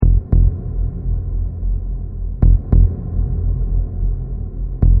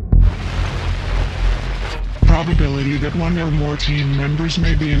probability that one or more team members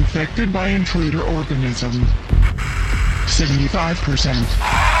may be infected by intruder organism.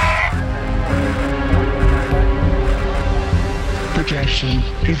 75%. Projection.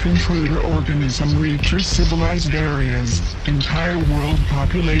 If intruder organism reaches civilized areas, entire world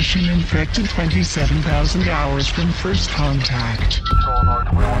population infected 27,000 hours from first contact.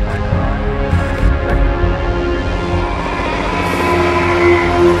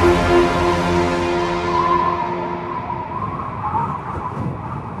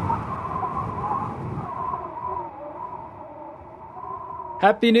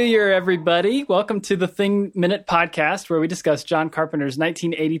 Happy New Year, everybody. Welcome to the Thing Minute podcast, where we discuss John Carpenter's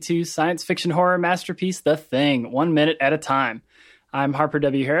 1982 science fiction horror masterpiece, The Thing, 1 minute at a time. I'm Harper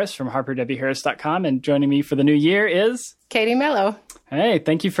W. Harris from harperwharris.com, and joining me for the new year is... Katie Mello. Hey,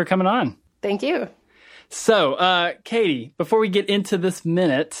 thank you for coming on. Thank you. So, Katie, before we get into this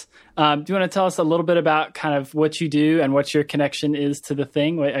minute, do you want to tell us a little bit about kind of what you do and what your connection is to The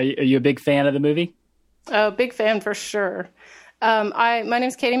Thing? Are you a big fan of the movie? Oh, big fan for sure. My name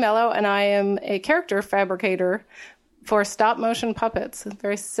is Katie Mello, and I am a character fabricator for stop-motion puppets. A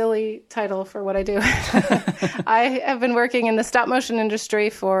very silly title for what I do. I have been working in the stop-motion industry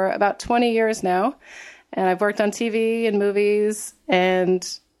for about 20 years now, and I've worked on TV and movies and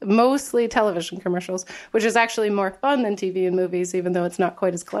mostly television commercials, which is actually more fun than TV and movies, even though it's not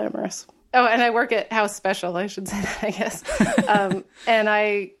quite as glamorous. Oh, and I work at House Special, I should say that, I guess. And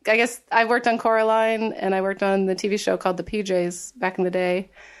I guess I worked on Coraline, and I worked on the TV show called The PJs back in the day.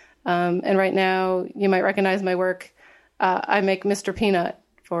 And right now, you might recognize my work. I make Mr. Peanut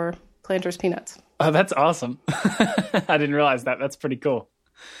for Planters Peanuts. Oh, that's awesome. I didn't realize that. That's pretty cool.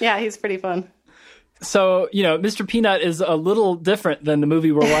 Yeah, he's pretty fun. So, you know, Mr. Peanut is a little different than the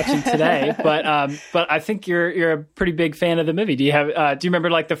movie we're watching today, but I think you're a pretty big fan of the movie. Do you remember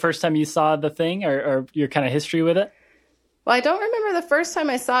like the first time you saw The Thing or your kind of history with it? Well, I don't remember the first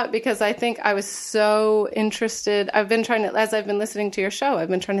time I saw it because I think I was so interested. I've been trying to, as I've been listening to your show, I've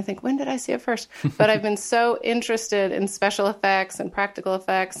been trying to think, when did I see it first? But I've been so interested in special effects and practical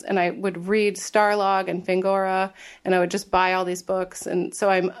effects, and I would read Starlog and Fingora, and I would just buy all these books. And so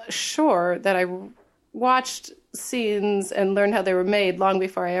I'm sure that I watched scenes and learned how they were made long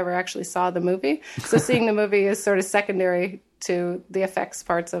before I ever actually saw the movie. So seeing the movie is sort of secondary to the effects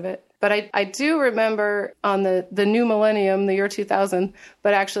parts of it. But I do remember on the new millennium, the year 2000,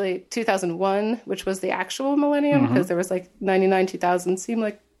 but actually 2001, which was the actual millennium, because there was like 99, 2000 seemed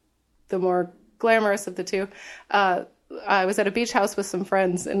like the more glamorous of the two. I was at a beach house with some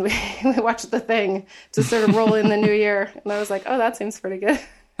friends, and we watched The Thing to sort of roll in the new year. And I was like, oh, that seems pretty good.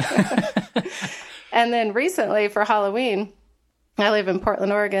 And then recently for Halloween, I live in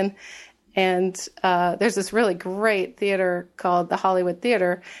Portland, Oregon, and there's this really great theater called the Hollywood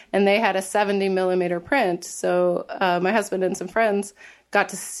Theater, and they had a 70 millimeter print. So my husband and some friends got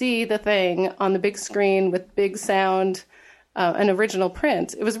to see The Thing on the big screen with big sound, an original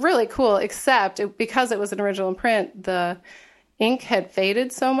print. It was really cool, except because it was an original print, the ink had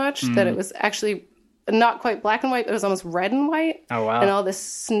faded so much that it was actually not quite black and white, but it was almost red and white. Oh, wow. And all the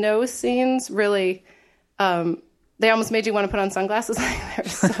snow scenes really, they almost made you want to put on sunglasses. They were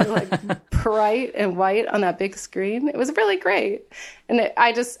so like bright and white on that big screen. It was really great. And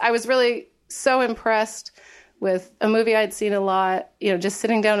I was really so impressed with a movie I'd seen a lot, you know, just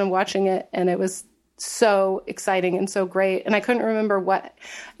sitting down and watching it. And it was so exciting and so great. And I couldn't remember what,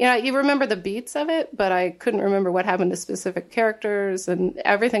 you know, you remember the beats of it, but I couldn't remember what happened to specific characters, and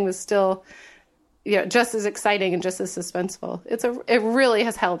everything was still, you know, just as exciting and just as suspenseful. It really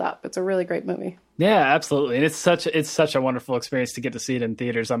has held up. It's a really great movie. Yeah, absolutely. And it's such a wonderful experience to get to see it in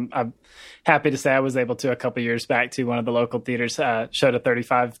theaters. I'm happy to say I was able to a couple years back to one of the local theaters, showed a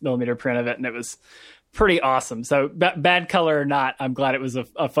 35 millimeter print of it, and it was pretty awesome. So bad color or not, I'm glad it was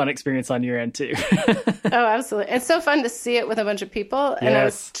a fun experience on your end too. Oh, absolutely. It's so fun to see it with a bunch of people. And I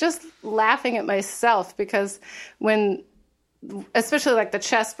was just laughing at myself because especially like the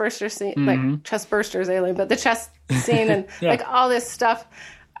chest burster scene, like chest bursters alien, but the chest scene and like all this stuff,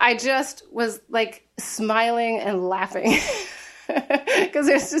 I just was like smiling and laughing because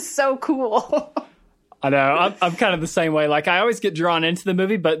it's just so cool. I know. I'm kind of the same way. Like I always get drawn into the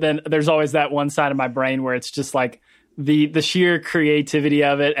movie, but then there's always that one side of my brain where it's just like the sheer creativity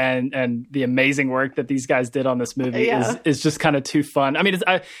of it and the amazing work that these guys did on this movie is just kind of too fun. I mean,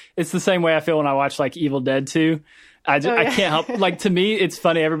 it's the same way I feel when I watch like Evil Dead 2. I can't help, like, to me, it's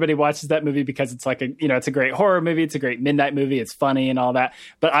funny. Everybody watches that movie because it's like it's a great horror movie. It's a great midnight movie. It's funny and all that.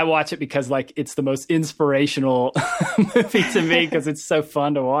 But I watch it because like, it's the most inspirational movie to me because it's so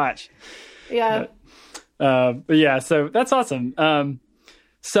fun to watch. Yeah. But yeah, so that's awesome.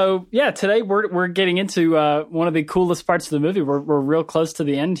 So yeah, today we're getting into one of the coolest parts of the movie. We're real close to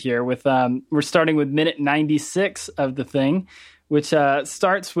the end here. With we're starting with minute 96 of The Thing, which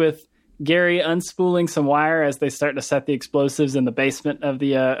starts with Gary unspooling some wire as they start to set the explosives in the basement of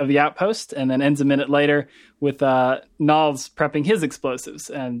the outpost, and then ends a minute later with Nalls prepping his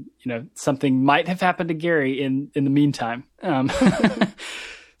explosives. And something might have happened to Gary in the meantime.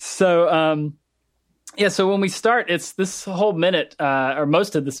 So when we start, it's this whole minute, or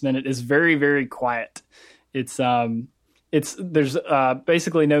most of this minute, is very, very quiet. There's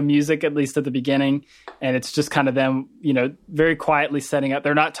basically no music, at least at the beginning, and it's just kind of them, very quietly setting up.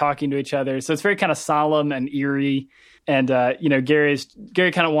 They're not talking to each other, so it's very kind of solemn and eerie. And Gary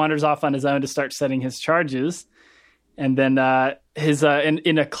kind of wanders off on his own to start setting his charges, and then his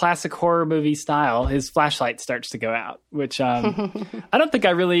in a classic horror movie style, his flashlight starts to go out, which I don't think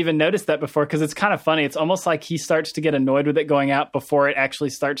I really even noticed that before, because it's kind of funny. It's almost like he starts to get annoyed with it going out before it actually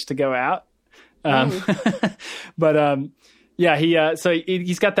starts to go out. But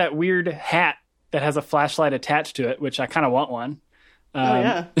he's got that weird hat that has a flashlight attached to it, which I kind of want one.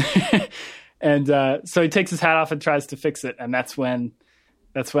 And so he takes his hat off and tries to fix it, and that's when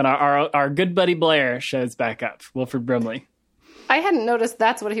our good buddy Blair shows back up, Wilford Brimley. I hadn't noticed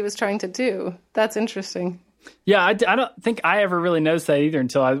that's what he was trying to do. That's interesting. Yeah, I don't think I ever really noticed that either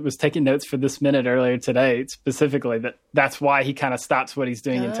until I was taking notes for this minute earlier today, specifically, that's why he kind of stops what he's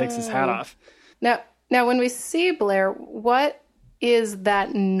doing and takes his hat off. Now, when we see Blair, what is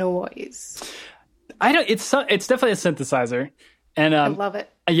that noise? It's definitely a synthesizer. And I love it.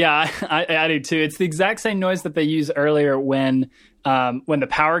 Yeah, I do too. It's the exact same noise that they use earlier when the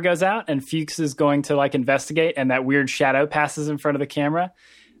power goes out and Fuchs is going to investigate, and that weird shadow passes in front of the camera.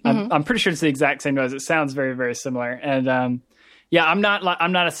 I'm pretty sure it's the exact same noise. It sounds very, very similar. And I'm not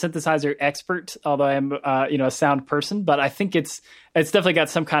a synthesizer expert, although I am a sound person. But I think it's definitely got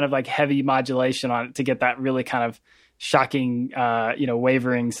some kind of heavy modulation on it to get that really kind of shocking,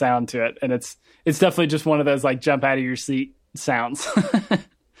 wavering sound to it. And it's definitely just one of those jump out of your seat sounds.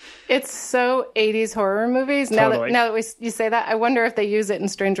 It's so 80s horror movies. Totally. Now that you say that, I wonder if they use it in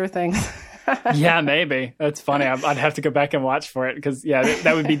Stranger Things. Yeah, maybe. That's funny. I'd have to go back and watch for it, because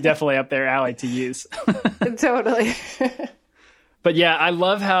that would be definitely up their alley to use. Totally. But yeah, I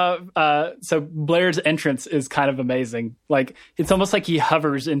love how so Blair's entrance is kind of amazing. It's almost like he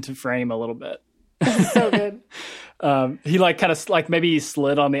hovers into frame a little bit. So good. He kind of maybe he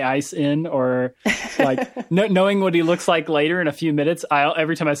slid on the ice in, or knowing what he looks like later in a few minutes.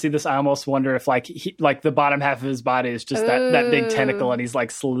 Every time I see this, I almost wonder if the bottom half of his body is just that big tentacle, and he's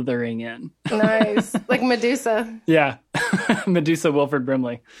slithering in. Nice, like Medusa. Yeah, Medusa Wilford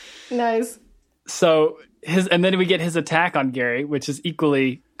Brimley. Nice. So and then we get his attack on Gary, which is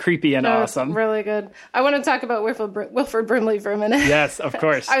equally creepy and awesome. Really good. I want to talk about Wilford Brimley for a minute. Yes, of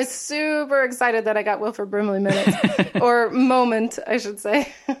course. I was super excited that I got Wilford Brimley minute, or moment, I should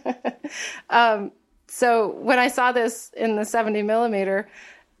say. So when I saw this in the 70 millimeter,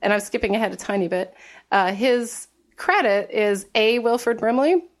 and I'm skipping ahead a tiny bit, his credit is A. Wilford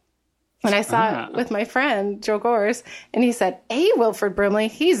Brimley. And I saw it with my friend, Joe Gores, and he said, A. Wilford Brimley?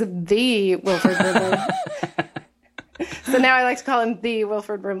 He's the Wilford Brimley. So now I like to call him the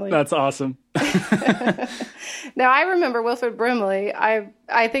Wilford Brimley. That's awesome. Now, I remember Wilford Brimley. I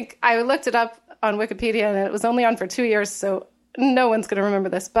think I looked it up on Wikipedia, and it was only on for 2 years, so no one's going to remember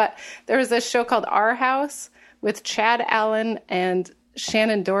this. But there was this show called Our House with Chad Allen and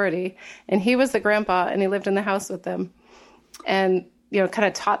Shannon Doherty, and he was the grandpa, and he lived in the house with them. And kind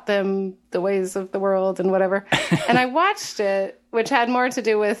of taught them the ways of the world and whatever. And I watched it, which had more to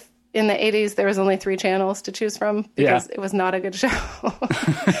do with, in the 80s, there was only 3 channels to choose from because it was not a good show.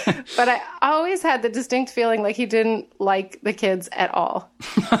 But I always had the distinct feeling like he didn't like the kids at all.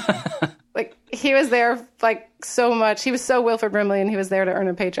 He was there so much. He was so Wilford Brimley, and he was there to earn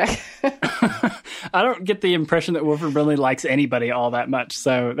a paycheck. I don't get the impression that Wilford Brimley likes anybody all that much,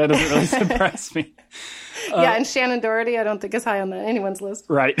 so that doesn't really surprise me. Yeah, and Shannon Doherty, I don't think is high on anyone's list.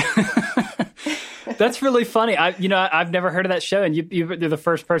 Right. That's really funny. I've never heard of that show, and you're the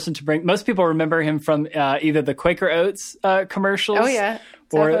first person to bring. Most people remember him from either the Quaker Oats commercials. Oh yeah,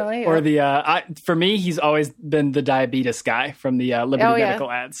 definitely. Or the. For me, he's always been the diabetes guy from the Liberty Medical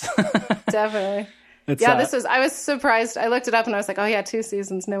ads. Definitely. I was surprised. I looked it up and I was like, oh yeah, 2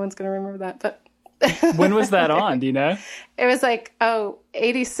 seasons. No one's going to remember that, but. When was that on? Do you know? It was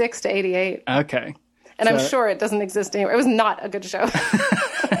 86 to 88. Okay. And I'm sure it doesn't exist anymore. It was not a good show.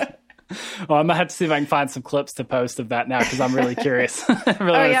 Well, I'm going to have to see if I can find some clips to post of that now, because I'm really curious.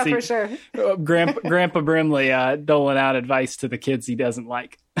 For sure. Grandpa Brimley doling out advice to the kids he doesn't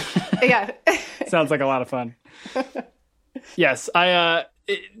like. Yeah. Sounds like a lot of fun. Yes, I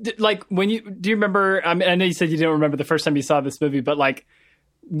like do you remember, I mean, I know you said you didn't remember the first time you saw this movie, but like,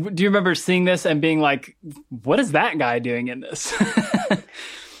 do you remember seeing this and being like, what is that guy doing in this?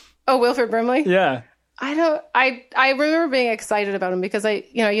 Oh, Wilford Brimley? Yeah. I remember being excited about him because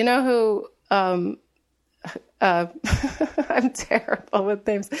you know who, I'm terrible with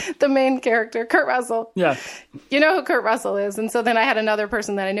names. The main character, Kurt Russell. Yeah. You know who Kurt Russell is. And so then I had another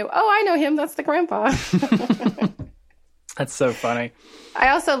person that I knew. Oh, I know him. That's the grandpa. That's so funny. I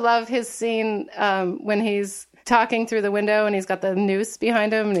also love his scene when he's talking through the window and he's got the noose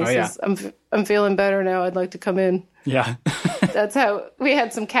behind him and he says, I'm feeling better now. I'd like to come in. Yeah. That's how we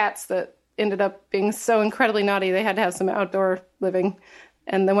had some cats that ended up being so incredibly naughty. They had to have some outdoor living.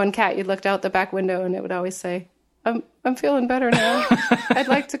 And the one cat, you looked out the back window and it would always say, I'm feeling better now. I'd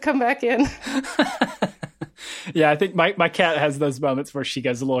like to come back in. Yeah, I think my cat has those moments where she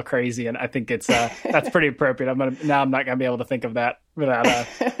goes a little crazy, and I think it's that's pretty appropriate. I'm not gonna be able to think of that without.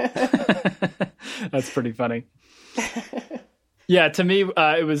 That's pretty funny. Yeah, to me,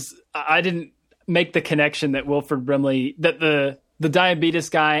 it was. I didn't make the connection that Wilford Brimley, that the diabetes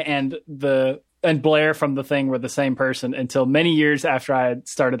guy and Blair from The Thing were the same person until many years after I had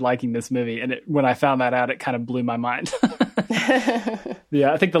started liking this movie. And when I found that out, it kind of blew my mind.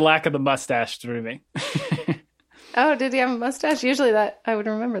 Yeah, I think the lack of the mustache threw me. Oh, did he have a mustache? Usually that I would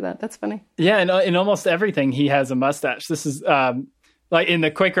remember that. That's funny. Yeah, in almost everything he has a mustache. This is like in the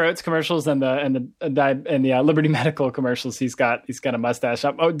Quaker Oats commercials and the Liberty Medical commercials. He's got a mustache.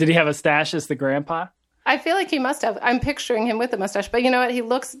 Oh, did he have a stash as the grandpa? I feel like he must have. I'm picturing him with a mustache, but you know what? He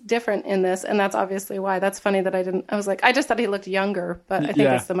looks different in this, and that's obviously why. That's funny that I just thought he looked younger, but I think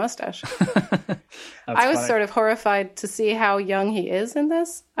it's the mustache. I was sort of horrified to see how young he is in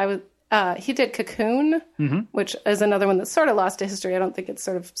this. He did Cocoon, which is another one that's sort of lost to history. I don't think it's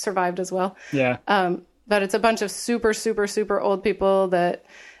sort of survived as well. Yeah. But it's a bunch of super, super, super old people that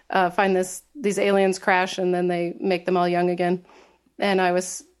find these aliens crash, and then they make them all young again. And I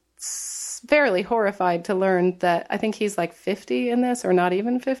was fairly horrified to learn that I think he's like 50 in this, or not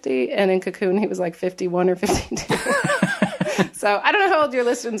even 50. And in Cocoon, he was like 51 or 52. So I don't know how old your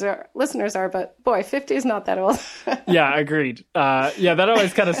listeners are, but boy, 50 is not that old. Yeah, agreed. Yeah, that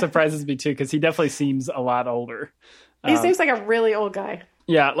always kind of surprises me too, because he definitely seems a lot older. He seems like a really old guy.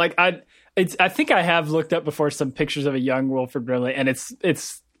 Yeah, like I think I have looked up before some pictures of a young Wilford Brimley, and it's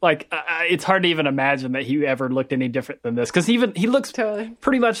like it's hard to even imagine that he ever looked any different than this, because he looks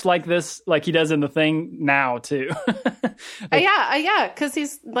pretty much like this, like he does in The Thing now too. Yeah, because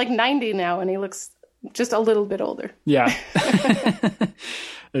he's like 90 now, and he looks just a little bit older. Yeah.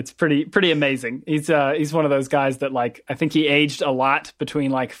 It's pretty amazing. He's one of those guys that, like, I think he aged a lot between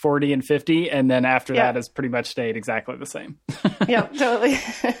like 40 and 50, and then after that has pretty much stayed exactly the same. Yeah, totally.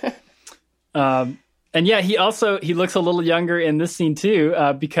 And yeah, he looks a little younger in this scene too,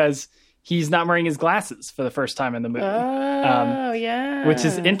 because he's not wearing his glasses for the first time in the movie. Oh, yeah. Which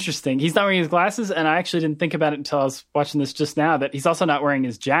is interesting. He's not wearing his glasses, and I actually didn't think about it until I was watching this just now, that he's also not wearing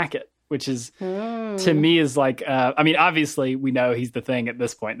his jacket, which is, to me, is like, I mean, obviously we know he's the Thing at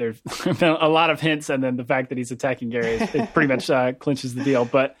this point. There's been a lot of hints, and then the fact that he's attacking Gary, it pretty much clinches the deal.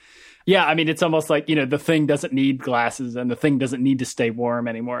 But yeah, I mean, it's almost like, the Thing doesn't need glasses, and the Thing doesn't need to stay warm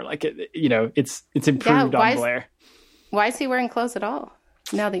anymore. Like, it's improved on Blair. Why is he wearing clothes at all?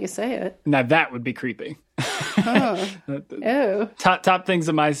 Now that you say it. Now that would be creepy. Oh. Ew. Top things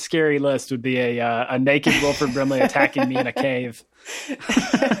on my scary list would be a naked Wilford Brimley attacking me in a cave.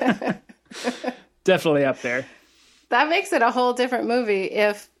 Definitely up there. That makes it a whole different movie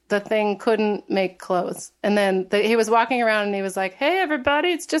if the Thing couldn't make clothes. And then he was walking around and he was like, hey, everybody,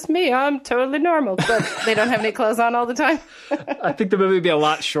 it's just me. I'm totally normal. But they don't have any clothes on all the time. I think the movie would be a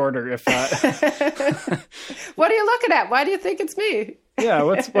lot shorter if... What are you looking at? Why do you think it's me? Yeah,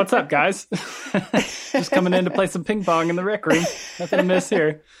 what's up, guys? Just coming in to play some ping pong in the rec room. Nothing to miss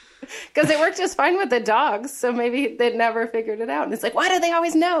here. Because it worked just fine with the dogs, so maybe they'd never figured it out. And it's like, why do they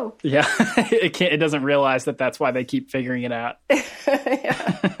always know? Yeah, it doesn't realize that that's why they keep figuring it out.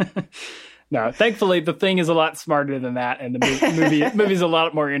 No, thankfully, the Thing is a lot smarter than that, and the movie's a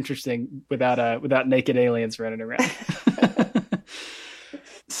lot more interesting without naked aliens running around.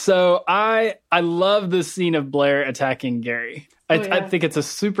 So I love this scene of Blair attacking Gary. I think it's a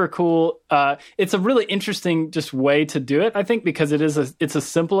super cool. It's a really interesting just way to do it, I think, because it's a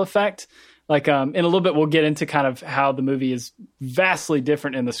simple effect. Like in a little bit, we'll get into kind of how the movie is vastly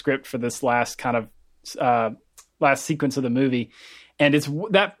different in the script for this last kind of last sequence of the movie. And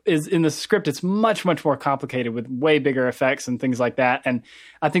that is in the script. It's much, much more complicated with way bigger effects and things like that. And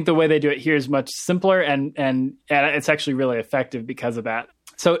I think the way they do it here is much simpler, and it's actually really effective because of that.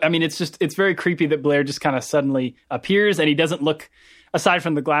 So, I mean, it's very creepy that Blair just kind of suddenly appears, and he doesn't look, aside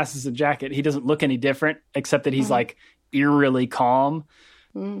from the glasses and jacket, he doesn't look any different except that he's like eerily calm.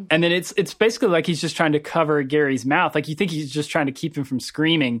 And then it's basically like he's just trying to cover Gary's mouth. Like you think he's just trying to keep him from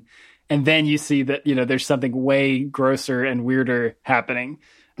screaming. And then you see that, you know, there's something way grosser and weirder happening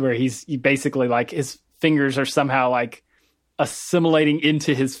where he basically like his fingers are somehow like assimilating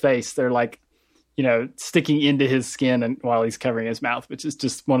into his face. They're like, you know, sticking into his skin and while he's covering his mouth, which is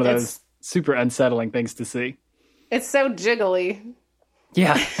just one of those super unsettling things to see. It's so jiggly.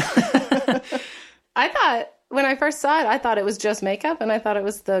 Yeah. I thought when I first saw it, I thought it was just makeup and I thought it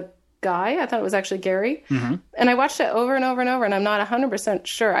was the guy. I thought it was actually Gary. And I watched it over and over and over and I'm not 100%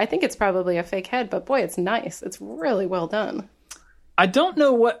 sure. I think it's probably a fake head, but boy, it's nice. It's really well done. I don't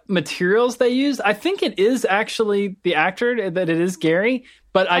know what materials they used. I think it is actually the actor, that it is Gary,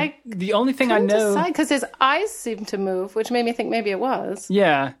 but the only thing I know... because his eyes seemed to move, which made me think maybe it was.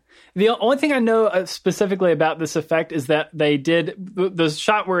 Yeah. The only thing I know specifically about this effect is that they did the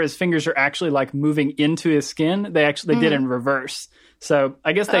shot where his fingers are actually like moving into his skin. They did in reverse. So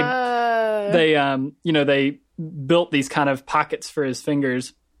I guess they built these kind of pockets for his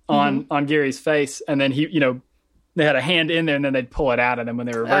fingers on Gary's face, and then they had a hand in there, and then they'd pull it out, and then when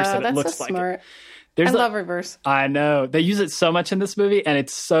they reverse it, it looks so like smart. it. I love reverse. I know. They use it so much in this movie, and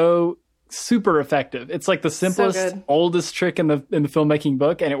it's so super effective. It's like the simplest, oldest trick in the filmmaking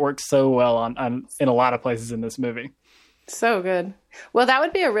book, and it works so well in a lot of places in this movie. So good. Well, that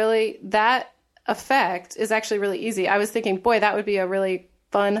would be that effect is actually really easy. I was thinking, boy, that would be a really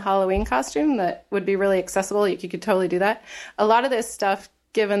fun Halloween costume that would be really accessible. You could totally do that. A lot of this stuff,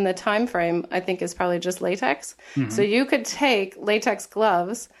 given the time frame, I think is probably just latex. So you could take latex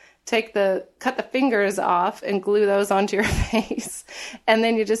gloves, cut the fingers off and glue those onto your face. And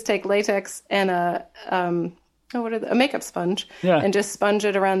then you just take latex and a makeup sponge and just sponge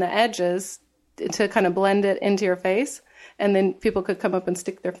it around the edges to kind of blend it into your face. And then people could come up and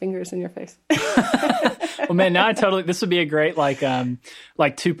stick their fingers in your face. Well, man, now this would be a great like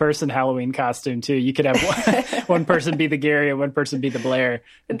 2-person Halloween costume too. You could have one person be the Gary and one person be the Blair.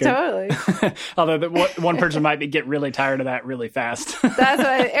 Totally. Although one person might get really tired of that really fast. That's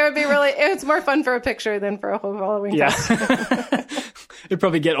why it would be it's more fun for a picture than for a whole Halloween costume. It'd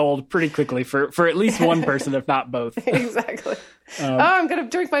probably get old pretty quickly for at least one person, if not both. Exactly. I'm going to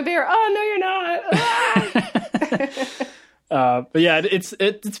drink my beer. Oh, no, you're not. But yeah, it's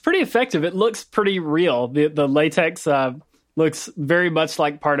pretty effective. It looks pretty real. The latex looks very much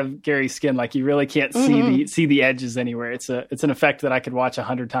like part of Gary's skin. Like you really can't see the edges anywhere. It's an effect that I could watch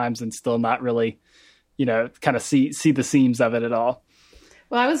 100 times and still not really, kind of see the seams of it at all.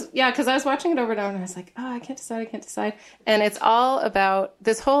 Well, because I was watching it over and over and I was like, oh, I can't decide. And it's all about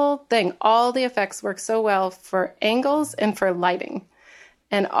this whole thing. All the effects work so well for angles and for lighting.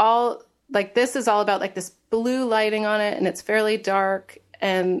 And this is all about like this blue lighting on it and it's fairly dark.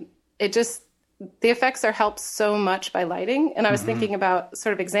 And the effects are helped so much by lighting. And I was thinking about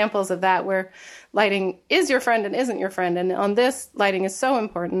sort of examples of that where lighting is your friend and isn't your friend. And on this, lighting is so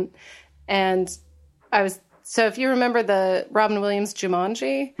important. And so if you remember the Robin Williams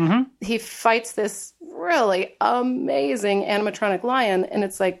Jumanji, he fights this really amazing animatronic lion, and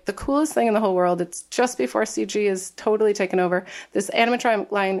it's like the coolest thing in the whole world. It's just before CG is totally taken over. This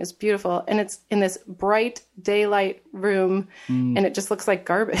animatronic lion is beautiful, and it's in this bright daylight room, and it just looks like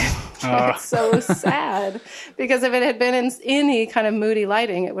garbage. It's so sad, because if it had been in any kind of moody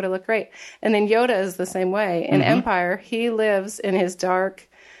lighting, it would have looked great. And then Yoda is the same way. In Empire, he lives in his dark,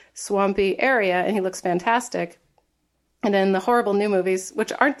 swampy area, and he looks fantastic. And in the horrible new movies,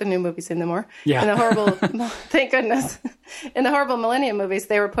 which aren't the new movies anymore, in the horrible, thank goodness, in the horrible Millennium movies,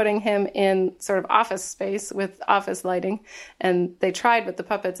 they were putting him in sort of office space with office lighting, and they tried with the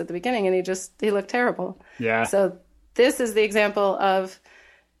puppets at the beginning, and he looked terrible. Yeah. So this is the example of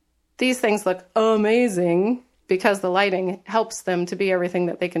these things look amazing because the lighting helps them to be everything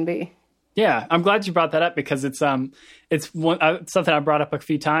that they can be. Yeah, I'm glad you brought that up because it's something I brought up a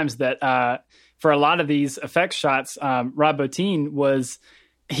few times that for a lot of these effects shots, Rob Bottin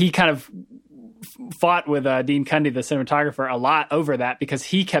he kind of fought with Dean Cundy, the cinematographer, a lot over that because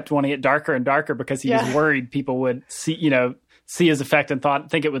he kept wanting it darker and darker because he was worried people would see his effect and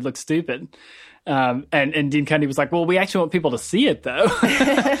think it would look stupid. And Dean Cundy was like, well, we actually want people to see it, though.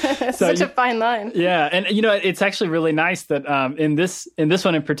 Such a fine line. Yeah. And, it's actually really nice that in this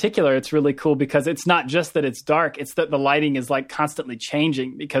one in particular, it's really cool because it's not just that it's dark. It's that the lighting is like constantly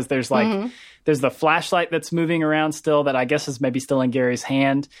changing because there's there's the flashlight that's moving around still that I guess is maybe still in Gary's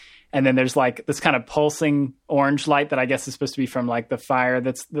hand. And then there's like this kind of pulsing orange light that I guess is supposed to be from like the fire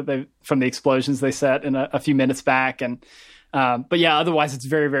from the explosions they set in a few minutes back. And But yeah, otherwise it's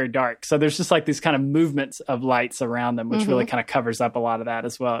very, very dark. So there's just like these kind of movements of lights around them, which really kind of covers up a lot of that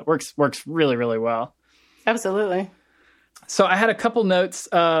as well. It works really, really well. Absolutely. So I had a couple notes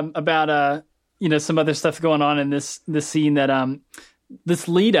about some other stuff going on in this scene that this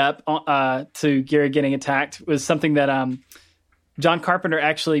lead up to Gary getting attacked was something that John Carpenter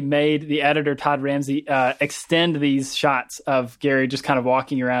actually made the editor Todd Ramsey extend these shots of Gary just kind of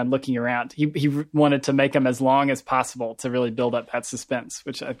walking around, looking around. He wanted to make them as long as possible to really build up that suspense,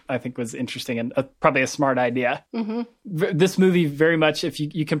 which I think was interesting and probably a smart idea. This movie very much, if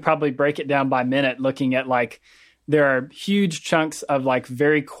you can probably break it down by minute, looking at like there are huge chunks of like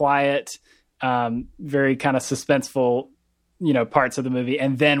very quiet, very kind of suspenseful, parts of the movie,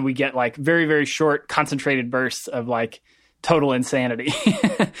 and then we get like very, very short, concentrated bursts of like total insanity.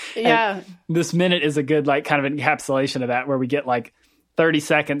 Yeah. This minute is a good like kind of encapsulation of that, where we get like 30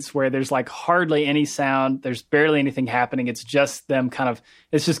 seconds where there's like hardly any sound. There's barely anything happening. It's just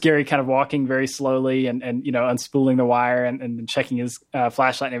it's just Gary kind of walking very slowly and unspooling the wire and checking his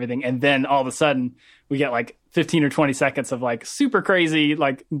flashlight and everything. And then all of a sudden we get like 15 or 20 seconds of like super crazy,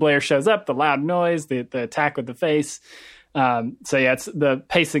 like Blair shows up, the loud noise, the attack with the face. So yeah, it's the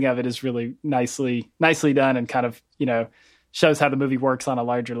pacing of it is really nicely done and kind of, shows how the movie works on a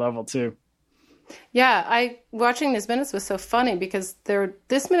larger level too. Yeah, watching these minutes was so funny because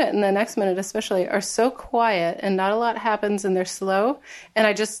this minute and the next minute especially are so quiet and not a lot happens and they're slow. And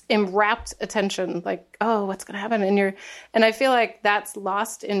I just am rapt attention, like, oh, what's going to happen? And I feel like that's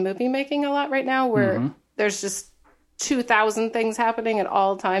lost in movie making a lot right now, where there's just 2,000 things happening at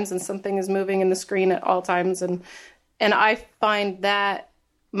all times and something is moving in the screen at all times. And I find that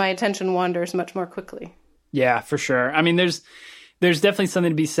my attention wanders much more quickly. Yeah, for sure. I mean, there's definitely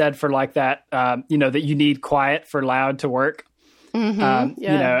something to be said for like that, that you need quiet for loud to work.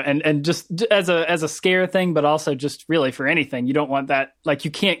 And just as a scare thing, but also just really for anything, you don't want that. Like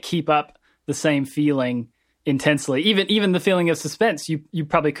you can't keep up the same feeling intensely. Even the feeling of suspense, you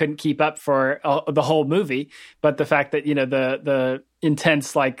probably couldn't keep up for the whole movie. But the fact that the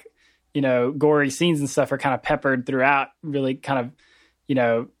intense like gory scenes and stuff are kind of peppered throughout, really kind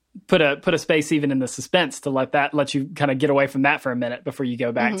of put a space even in the suspense to let you kind of get away from that for a minute before you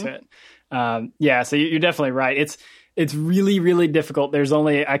go back to it. So you're definitely right. It's really, really difficult.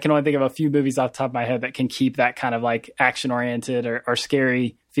 I can only think of a few movies off the top of my head that can keep that kind of like action oriented or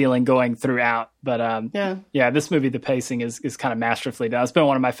scary feeling going throughout. But this movie, the pacing is kind of masterfully done. It's been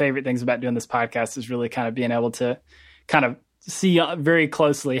one of my favorite things about doing this podcast, is really kind of being able to kind of see very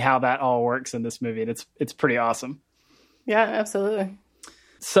closely how that all works in this movie. And it's pretty awesome. Yeah, absolutely.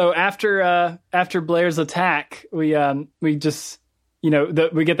 So after Blair's attack, we just we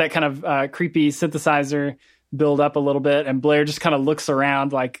get that kind of creepy synthesizer build up a little bit, and Blair just kind of looks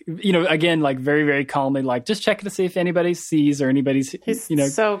around, like again, like very, very calmly, like just checking to see if anybody sees or anybody's. He's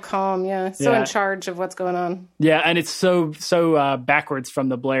so calm, so in charge of what's going on. Yeah, and it's so backwards from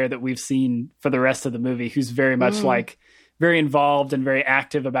the Blair that we've seen for the rest of the movie, who's very much like very involved and very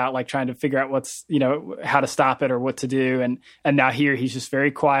active about like trying to figure out what's, how to stop it or what to do. And now here he's just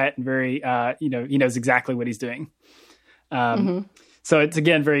very quiet and very, he knows exactly what he's doing. So it's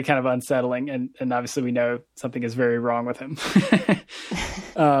again, very kind of unsettling. And obviously we know something is very wrong with him.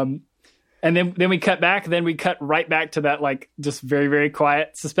 And then we cut back, then we cut right back to that, like just very, very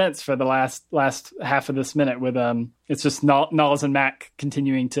quiet suspense for the last half of this minute with, it's just Knowles and Mac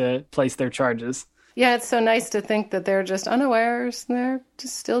continuing to place their charges. Yeah, it's so nice to think that they're just unawares and they're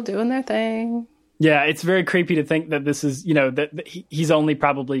just still doing their thing. Yeah, it's very creepy to think that this is, that he's only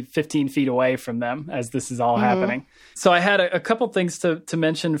probably 15 feet away from them as this is all happening. So I had a couple things to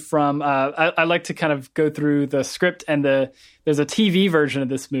mention from, I like to kind of go through the script, and there's a TV version of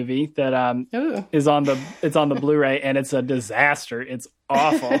this movie that is on the Blu-ray, and it's a disaster. It's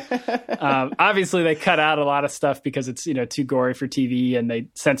awful. Obviously they cut out a lot of stuff because it's, too gory for TV, and they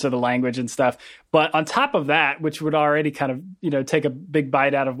censor the language and stuff. But on top of that, which would already kind of, take a big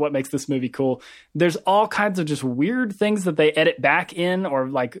bite out of what makes this movie cool, there's all kinds of just weird things that they edit back in, or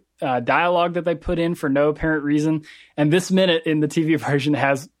like dialogue that they put in for no apparent reason. And this minute in the TV version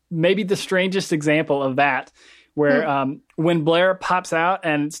has maybe the strangest example of that, where when Blair pops out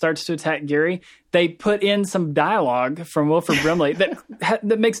and starts to attack Gary, they put in some dialogue from Wilford Brimley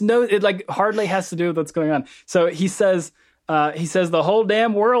that makes it like hardly has to do with what's going on. So he says the whole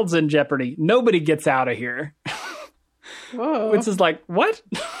damn world's in jeopardy. Nobody gets out of here. Whoa. Which is like, what?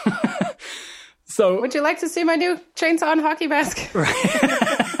 So would you like to see my new chainsaw and hockey mask?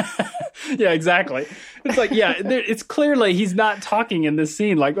 Right. Yeah, exactly. It's like, it's clearly he's not talking in this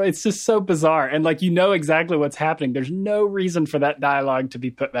scene. Like, it's just so bizarre. And like, exactly what's happening. There's no reason for that dialogue to be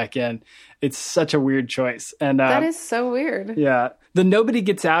put back in. It's such a weird choice. And that is so weird. Yeah. The nobody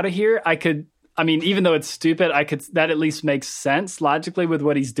gets out of here. Even though it's stupid, that at least makes sense logically with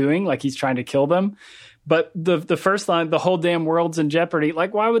what he's doing. Like, he's trying to kill them. But the first line, the whole damn world's in jeopardy.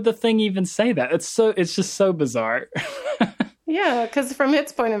 Like, why would the thing even say that? It's just so bizarre. Yeah, because from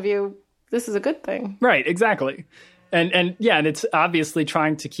its point of view, this is a good thing. Right, exactly. And it's obviously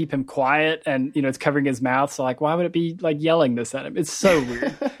trying to keep him quiet, and it's covering his mouth. So like, why would it be like yelling this at him? It's so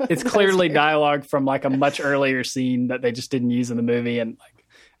weird. It's clearly weird. Dialogue from like a much earlier scene that they just didn't use in the movie, and like,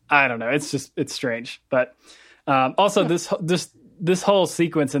 I don't know. It's strange. But also this whole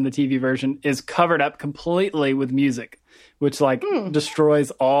sequence in the TV version is covered up completely with music, which like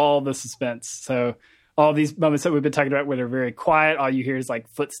destroys all the suspense. So all these moments that we've been talking about where they're very quiet, all you hear is like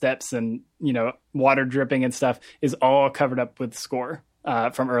footsteps and, water dripping and stuff, is all covered up with score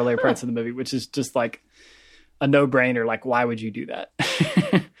from earlier parts of the movie, which is just like a no-brainer. Like, why would you do that?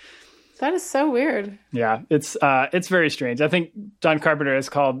 That is so weird. Yeah, it's very strange. I think John Carpenter has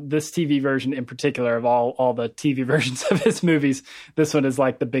called this TV version in particular of all the TV versions of his movies, this one is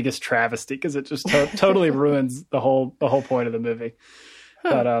like the biggest travesty because it just totally ruins the whole point of the movie.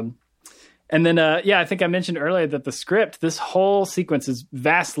 But and then, I think I mentioned earlier that the script, this whole sequence is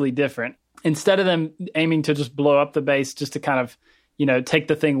vastly different. Instead of them aiming to just blow up the base, just to kind of, take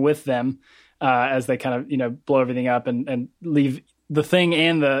the thing with them as they kind of, blow everything up and leave the thing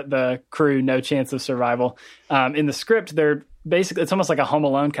and the crew no chance of survival. In the script, they're basically, it's almost like a Home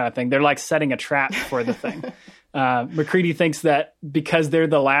Alone kind of thing. They're like setting a trap for the thing. MacReady thinks that because they're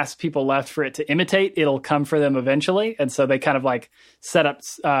the last people left for it to imitate, it'll come for them eventually. And so they kind of like set up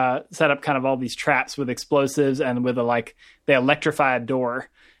kind of all these traps with explosives and with they electrify a door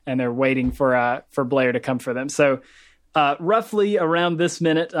and they're waiting for Blair to come for them. So roughly around this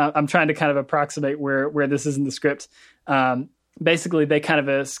minute, I'm trying to kind of approximate where this is in the script. Basically they kind of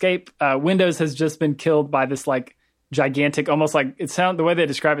escape. Windows has just been killed by this like gigantic, almost like the way they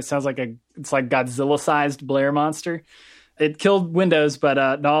describe it sounds like it's like Godzilla-sized Blair monster. It killed Windows,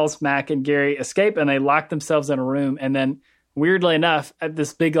 but Knowles, Mac, and Gary escape, and they lock themselves in a room. And then, weirdly enough,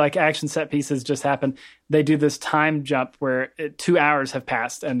 this big like action set piece has just happened. They do this time jump where 2 hours have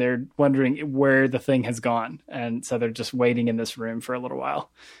passed, and they're wondering where the thing has gone, and so they're just waiting in this room for a little while,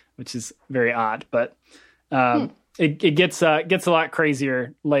 which is very odd. But It gets a lot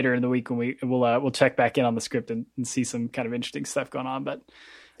crazier later in the week when we'll check back in on the script and see some kind of interesting stuff going on. But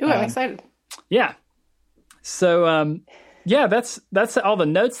I'm excited. Yeah. So that's all the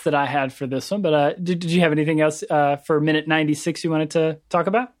notes that I had for this one. But did you have anything else for minute 96 you wanted to talk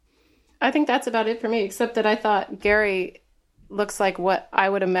about? I think that's about it for me, except that I thought Gary looks like what I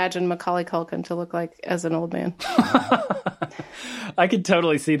would imagine Macaulay Culkin to look like as an old man. I could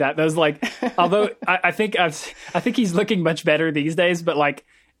totally see that. Those although I think he's looking much better these days, but like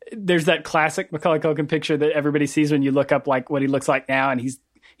there's that classic Macaulay Culkin picture that everybody sees when you look up like what he looks like now, and he's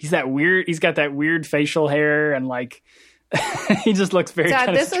that weird. He's got that weird facial hair and like he just looks very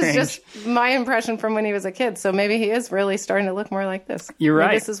kind of strange. This is just my impression from when he was a kid. So maybe he is really starting to look more like this. You're right.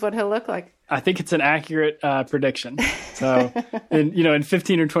 Maybe this is what he'll look like. I think it's an accurate prediction. So, in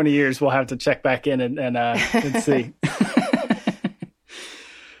 15 or 20 years, we'll have to check back in and see.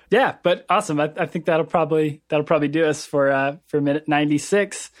 Yeah, but awesome. I think that'll probably do us for minute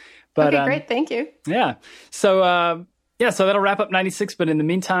 96. But okay, great. Thank you. Yeah. So so that'll wrap up 96. But in the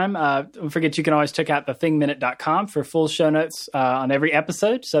meantime, don't forget you can always check out thethingminute.com for full show notes on every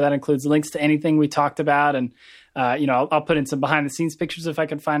episode. So that includes links to anything we talked about, and I'll put in some behind the scenes pictures if I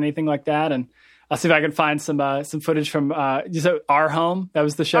can find anything like that, and I'll see if I can find some footage from Our Home. That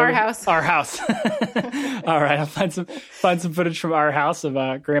was the show. Our House. Our House. All right, I'll find some footage from Our House of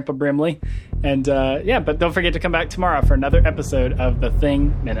Grandpa Brimley, and but don't forget to come back tomorrow for another episode of The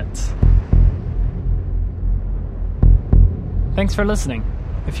Thing Minutes. Thanks for listening.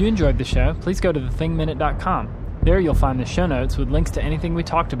 If you enjoyed the show, please go to thethingminute.com. There you'll find the show notes with links to anything we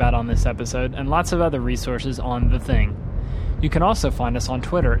talked about on this episode and lots of other resources on The Thing. You can also find us on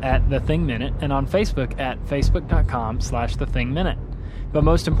Twitter at The Thing Minute and on Facebook at facebook.com/TheThingMinute. But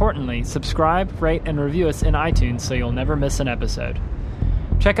most importantly, subscribe, rate, and review us in iTunes so you'll never miss an episode.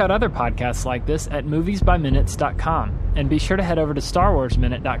 Check out other podcasts like this at moviesbyminutes.com, and be sure to head over to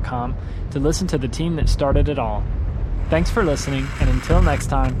starwarsminute.com to listen to the team that started it all. Thanks for listening, and until next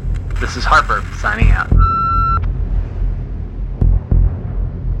time, this is Harper signing out.